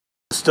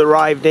Just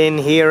arrived in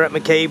here at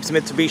McCabe's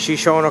Mitsubishi,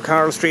 Sean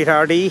O'Carroll Street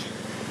RD.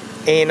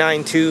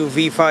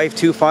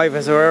 A92V525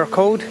 as our error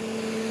code.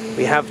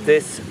 We have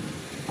this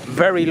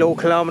very low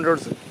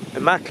kilometers,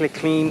 immaculate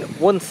clean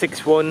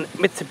 161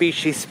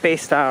 Mitsubishi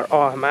SpaceStar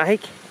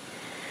automatic.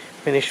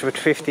 Finished with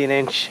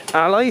 15-inch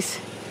alloys.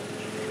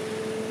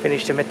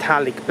 Finished in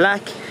metallic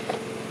black.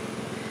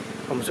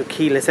 Comes with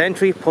keyless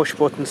entry, push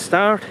button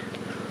start.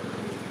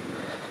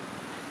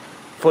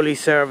 Fully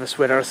serviced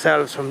with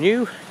ourselves from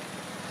new.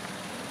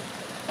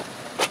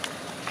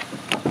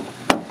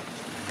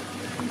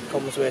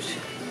 Comes with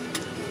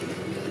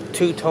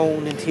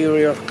two-tone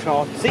interior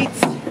cloth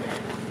seats,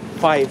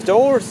 5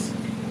 doors.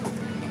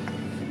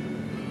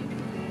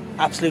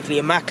 Absolutely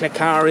immaculate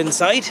car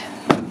inside.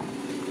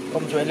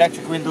 Comes with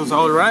electric windows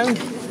all around,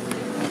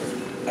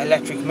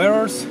 electric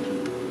mirrors,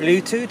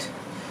 Bluetooth,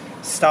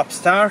 stop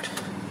start,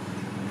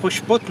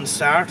 push button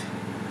start,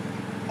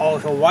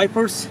 auto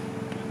wipers,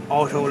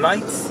 auto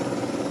lights,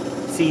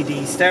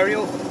 CD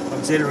stereo,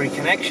 auxiliary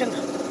connection,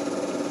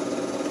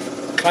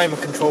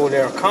 climate control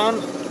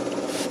aircon,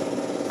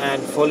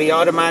 and fully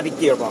automatic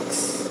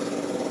gearbox.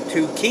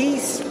 2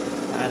 keys,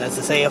 and as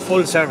I say, a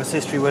full service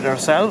history with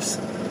ourselves.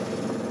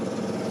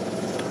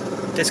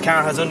 This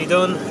car has only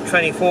done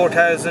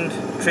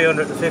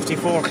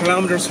 24,354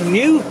 kilometers from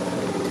new.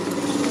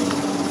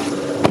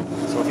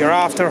 So if you're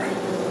after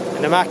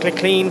an immaculate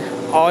clean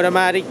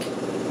automatic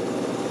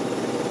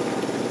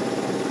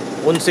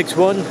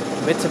 161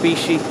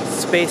 Mitsubishi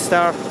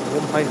SpaceStar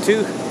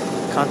 1.2,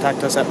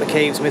 contact us at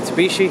McCabe's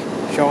Mitsubishi,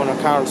 Sean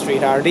O'Carroll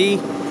Street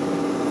RD,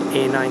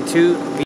 A92